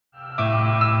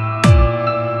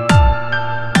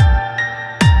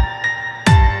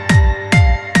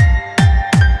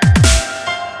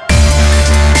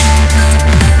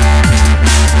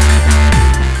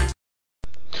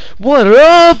What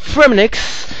up,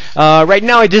 Fremenix? Right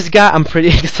now I'm pretty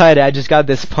excited. I just got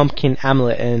this pumpkin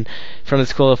amulet from the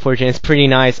School of Fortune. It's pretty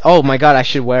nice. Oh my god, I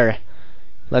should wear it.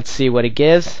 Let's see what it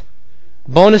gives.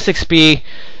 Bonus XP.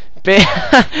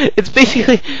 It's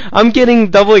basically, I'm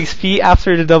getting double XP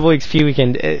after the double XP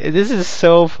weekend. This is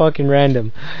so fucking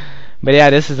random. But yeah,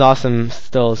 this is awesome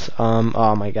stills.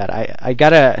 Oh my god, I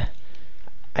gotta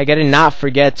not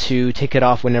forget to take it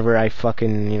off whenever I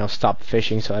fucking, stop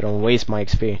fishing so I don't waste my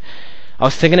XP. I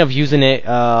was thinking of using it,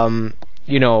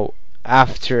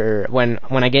 after, when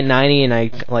I get 90 and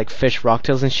I, like, fish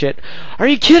rocktails and shit. Are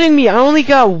you kidding me? I only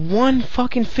got one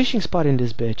fucking fishing spot in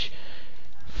this bitch.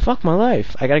 Fuck my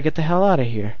life. I gotta get the hell out of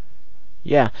here.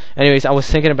 Yeah. Anyways, I was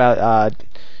thinking about,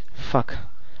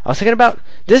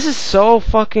 this is so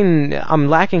fucking, I'm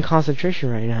lacking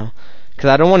concentration right now. Because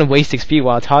I don't want to waste XP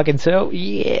while talking, so,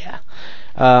 yeah.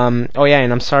 Oh yeah,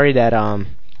 and I'm sorry that, I'm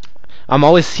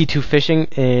always C2 fishing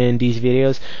in these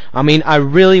videos. I mean, I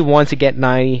really want to get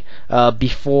 90,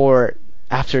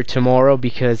 after tomorrow,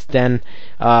 because then,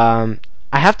 I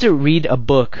have to read a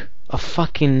book, a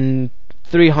fucking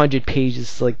 300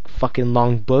 pages, like, fucking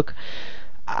long book.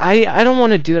 I don't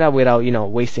want to do that without,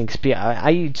 wasting XP.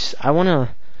 I want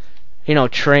to,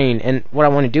 train, and what I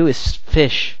want to do is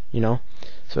fish,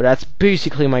 So that's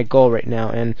basically my goal right now,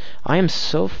 and I am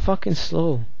so fucking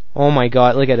slow. Oh my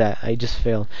god, look at that, I just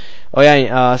failed. Oh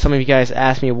yeah, some of you guys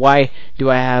asked me, why do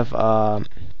I have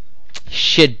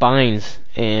shit binds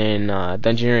in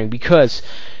Dungeoneering? Because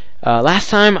last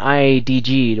time I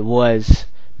DG'd was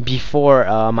before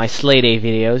my Slay Day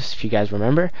videos, if you guys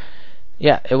remember.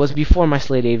 Yeah, it was before my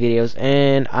Slay Day videos,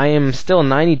 and I am still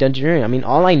 90 Dungeoneering. I mean,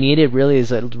 all I needed really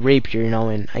is a rapier,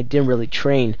 and I didn't really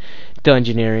train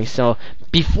Dungeoneering. So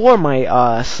before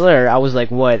my Slayer, I was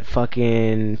like, what,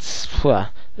 fucking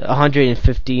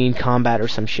 115 combat or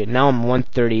some shit. Now I'm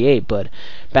 138, but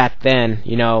back then,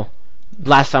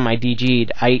 last time I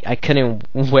DG'd, I couldn't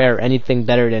wear anything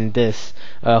better than this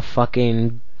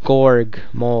fucking Gorg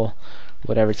mole,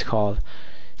 whatever it's called.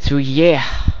 So yeah.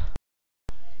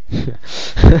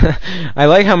 I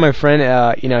like how my friend,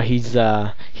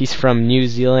 he's from New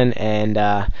Zealand, and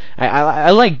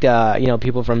I like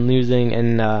people from New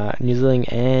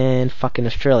Zealand and fucking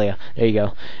Australia. There you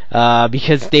go.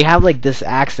 Because they have like this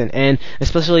accent, and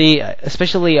especially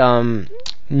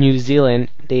New Zealand,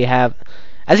 they have.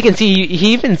 As you can see,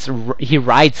 he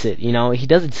writes it. He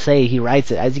doesn't say, he writes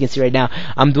it. As you can see right now,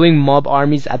 I'm doing mob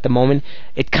armies at the moment.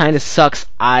 It kind of sucks.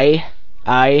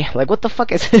 Like, what the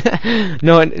fuck is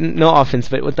no offense,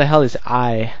 but what the hell is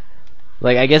I?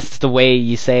 Like, I guess it's the way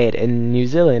you say it in New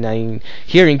Zealand. I mean,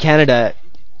 here in Canada,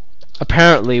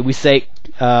 apparently we say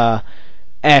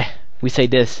we say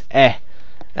this,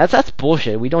 That's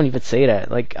bullshit. We don't even say that.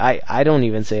 Like, I don't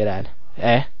even say that.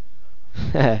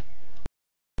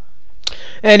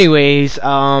 Anyways,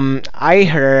 I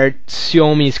heard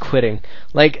Suomi's quitting.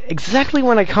 Like, exactly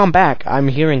when I come back, I'm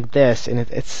hearing this, and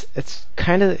it's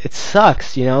kind of, it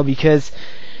sucks, because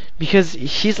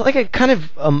he's like a kind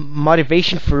of a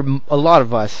motivation for a lot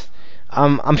of us.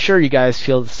 I'm sure you guys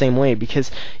feel the same way, because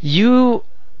you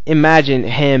imagine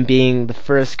him being the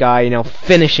first guy,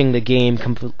 finishing the game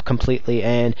completely,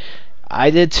 and I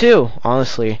did too,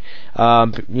 honestly.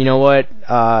 You know what?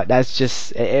 That's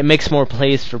just, it makes more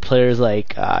plays for players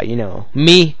like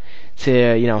me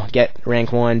to get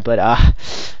rank 1, but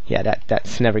yeah,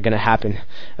 that's never gonna happen.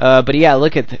 But yeah,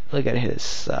 look at his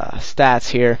stats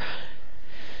here.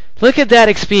 Look at that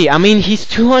XP. I mean, he's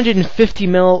 250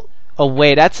 mil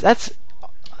away. That's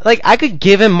like, I could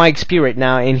give him my XP right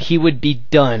now and he would be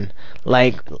done.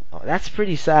 Like, that's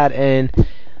pretty sad. And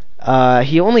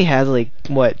he only has like,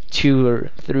 what, 2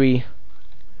 or 3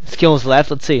 skills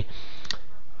left. Let's see.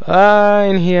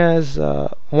 And he has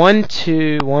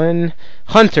 1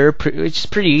 hunter, which is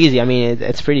pretty easy. I mean,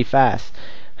 it's pretty fast.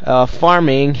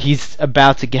 Farming, he's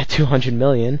about to get 200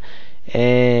 million.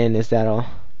 And is that all?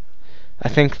 I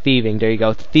think thieving. There you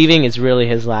go. Thieving is really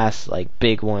his last, like,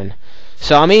 big one.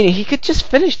 So I mean, he could just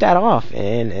finish that off,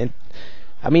 and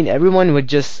I mean, everyone would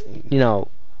just,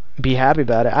 be happy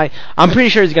about it. I'm pretty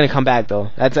sure he's gonna come back though.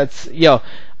 That's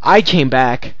I came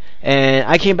back, and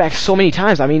I came back so many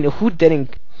times. I mean, who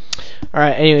didn't? All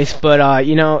right. Anyways, but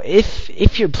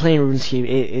if you're playing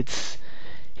RuneScape,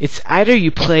 it's either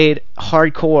you played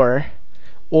hardcore,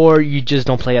 or you just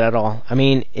don't play it at all. I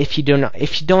mean, if you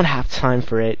don't have time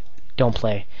for it, don't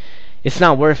play. It's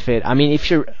not worth it. I mean,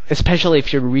 especially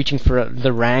if you're reaching for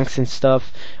the ranks and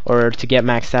stuff, or to get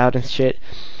maxed out and shit,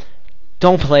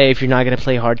 don't play if you're not gonna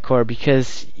play hardcore,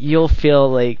 because you'll feel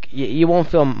like you won't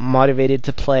feel motivated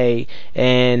to play,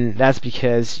 and that's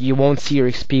because you won't see your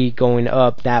XP going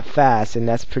up that fast, and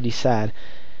that's pretty sad.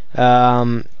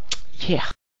 Yeah.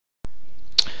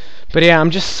 But yeah,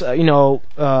 I'm just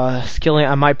skilling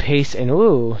at my pace, and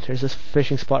ooh, there's this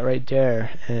fishing spot right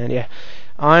there, and yeah,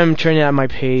 I'm training at my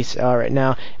pace right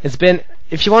now. It's been,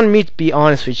 if you want me to be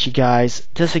honest with you guys,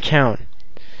 this account,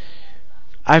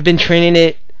 I've been training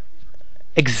it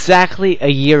exactly a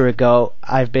year ago.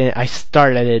 I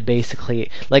started it basically.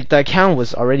 Like the account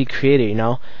was already created,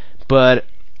 but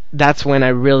that's when I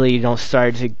really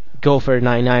started to go for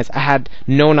 99s. I had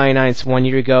no 99s 1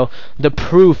 year ago. The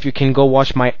proof, you can go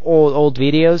watch my old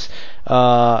videos.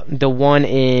 The one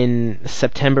in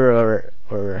September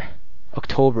or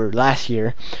October last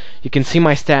year. You can see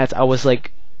my stats. I was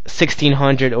like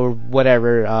 1600 or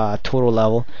whatever total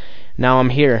level. Now I'm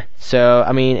here. So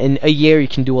I mean, in a year you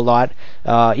can do a lot.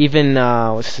 Even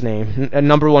what's his name?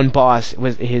 Number one boss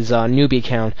with his newbie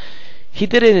account. He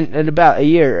did it in about a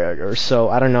year or so.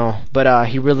 I don't know, but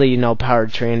he really power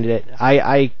trained it.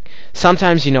 I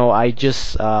sometimes I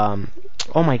just oh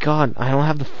my god, I don't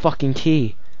have the fucking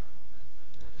key.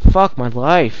 Fuck my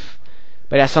life.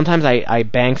 But yeah, sometimes I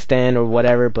bank stand or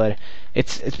whatever, but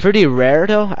it's pretty rare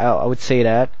though. I would say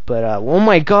that. But oh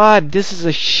my god, this is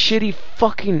a shitty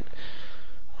fucking.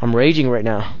 I'm raging right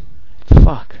now.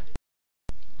 Fuck.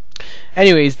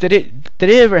 Anyways, did it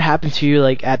ever happen to you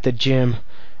like at the gym?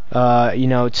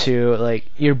 To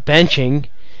like you're benching,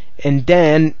 and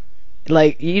then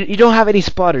like you don't have any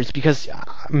spotters because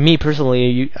me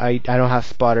personally, I don't have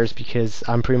spotters because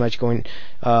I'm pretty much going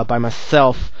by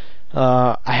myself.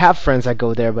 I have friends that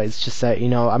go there, but it's just that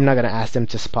I'm not gonna ask them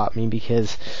to spot me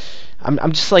because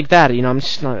I'm just like that. I'm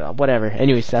just not whatever.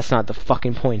 Anyways, that's not the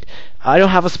fucking point. I don't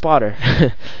have a spotter,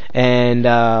 and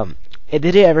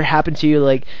did it ever happen to you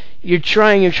like you're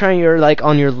trying, you're like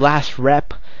on your last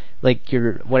rep, like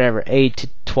your whatever 8 to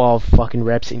 12 fucking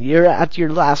reps, and you're at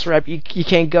your last rep, you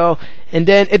can't go, and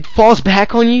then it falls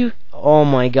back on you. Oh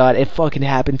my god, it fucking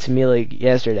happened to me like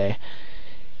yesterday.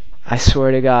 I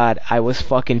swear to God, I was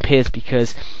fucking pissed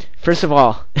because, first of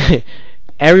all,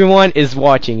 everyone is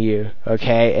watching you,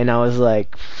 okay? And I was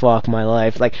like, fuck my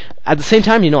life. Like, at the same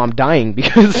time, I'm dying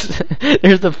because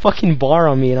there's a fucking bar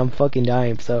on me and I'm fucking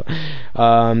dying. So,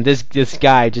 this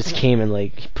guy just came and,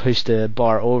 like, pushed the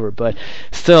bar over. But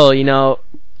still,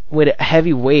 with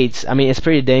heavy weights, I mean, it's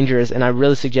pretty dangerous, and I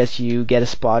really suggest you get a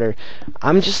spotter.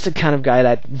 I'm just the kind of guy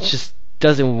that just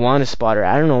doesn't want a spotter.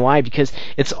 I don't know why, because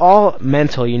it's all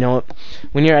mental,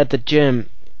 when you're at the gym.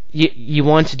 You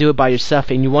want to do it by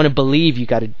yourself, and you want to believe you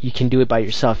can do it by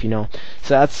yourself, So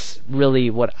that's really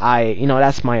what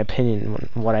that's my opinion on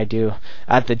what I do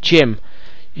at the gym.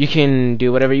 You can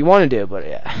do whatever you want to do, but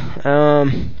yeah.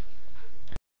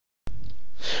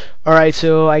 Alright,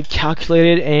 so I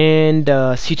calculated, and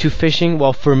C2 fishing,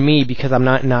 well, for me, because I'm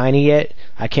not 90 yet,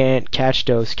 I can't catch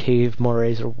those cave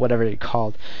morays or whatever they're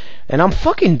called. And I'm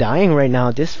fucking dying right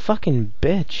now, this fucking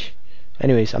bitch.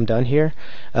 Anyways, I'm done here.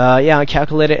 Yeah, I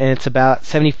calculated, and it's about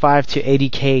 75 to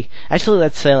 80k. Actually,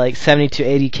 let's say like 70 to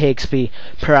 80k XP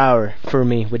per hour for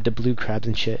me with the blue crabs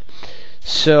and shit.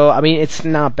 So, I mean, it's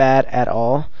not bad at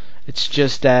all. It's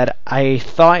just that I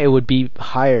thought it would be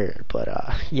higher, but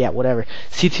yeah, whatever.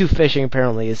 C2 fishing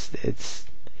apparently it's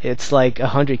like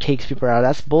 100k XP per hour.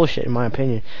 That's bullshit in my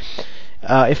opinion.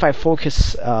 If I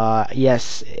focus,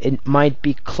 yes, it might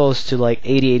be close to like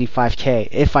 80-85k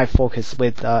if I focus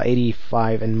with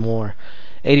 85 and more,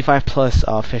 85 plus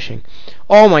fishing.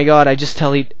 Oh my god, I just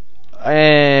tell you,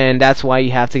 and that's why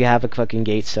you have to have a fucking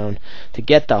gate stone to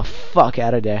get the fuck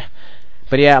out of there.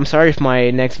 But yeah, I'm sorry if my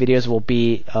next videos will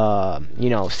be,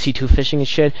 C2 fishing and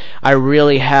shit. I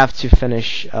really have to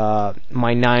finish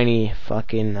my 90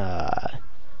 fucking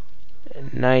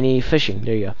 90 fishing.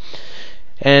 There you go.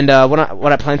 And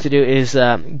what I plan to do is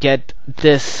get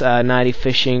this 90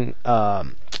 fishing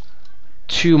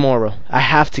tomorrow. I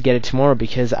have to get it tomorrow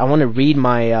because I want to read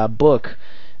my book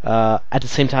at the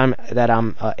same time that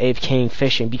I'm AFKing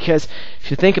fishing. Because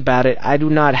if you think about it, I do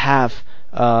not have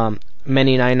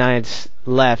many 99s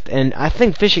left, and I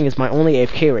think fishing is my only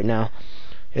AFK right now.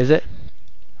 Is it?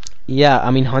 Yeah,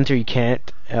 I mean Hunter you can't,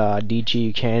 DG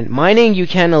you can, mining you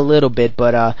can a little bit,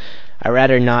 but I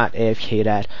rather not AFK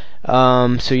that.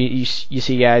 So you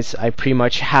see guys, I pretty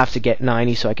much have to get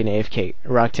 90 so I can AFK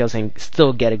Rocktails and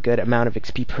still get a good amount of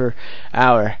XP per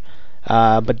hour.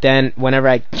 But then whenever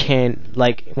I can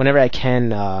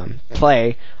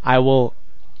play, I will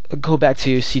go back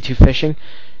to C2 fishing.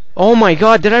 Oh my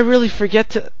god, did I really forget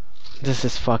to... This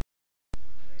is fuck.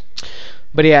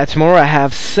 But yeah, tomorrow I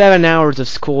have 7 hours of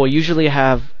school. Usually I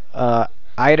have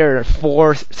either 4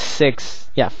 or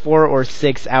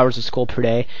 6 hours of school per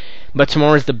day. But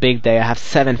tomorrow is the big day. I have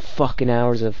 7 fucking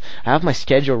hours of... I have my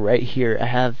schedule right here. I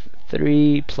have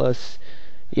 3 plus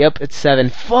Yep, it's 7.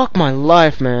 Fuck my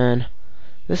life, man.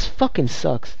 This fucking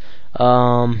sucks.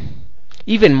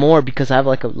 Even more because I have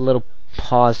like a little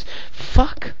pause.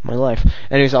 Fuck my life.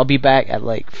 Anyways, I'll be back at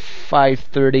like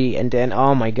 5:30, and then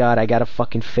oh my god, I gotta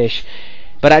fucking fish.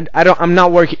 But I'm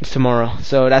not working tomorrow,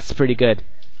 so that's pretty good.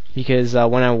 Because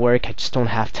when I work, I just don't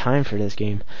have time for this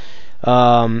game.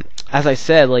 As I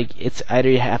said, like, it's either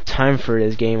you have time for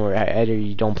this game or either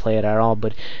you don't play it at all.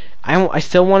 But I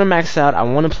still want to max out. I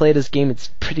want to play this game. It's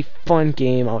a pretty fun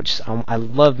game. I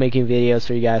love making videos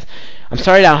for you guys. I'm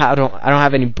sorry that I don't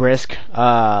have any brisk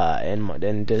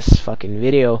in this fucking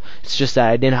video. It's just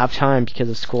that I didn't have time because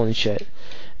of school and shit.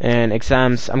 And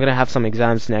exams. I'm gonna have some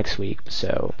exams next week.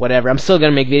 So whatever. I'm still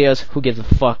gonna make videos. Who gives a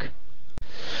fuck?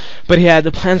 But yeah,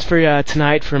 the plans for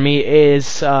tonight for me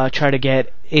is try to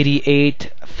get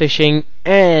 88 fishing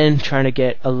and trying to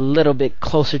get a little bit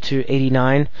closer to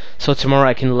 89. So tomorrow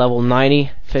I can level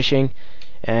 90 fishing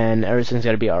and everything's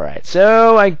gonna be alright.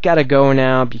 So I gotta go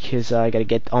now because I gotta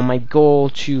get on my goal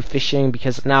to fishing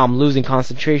because now I'm losing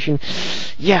concentration.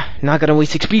 Yeah, not gonna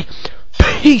waste XP.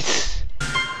 Peace!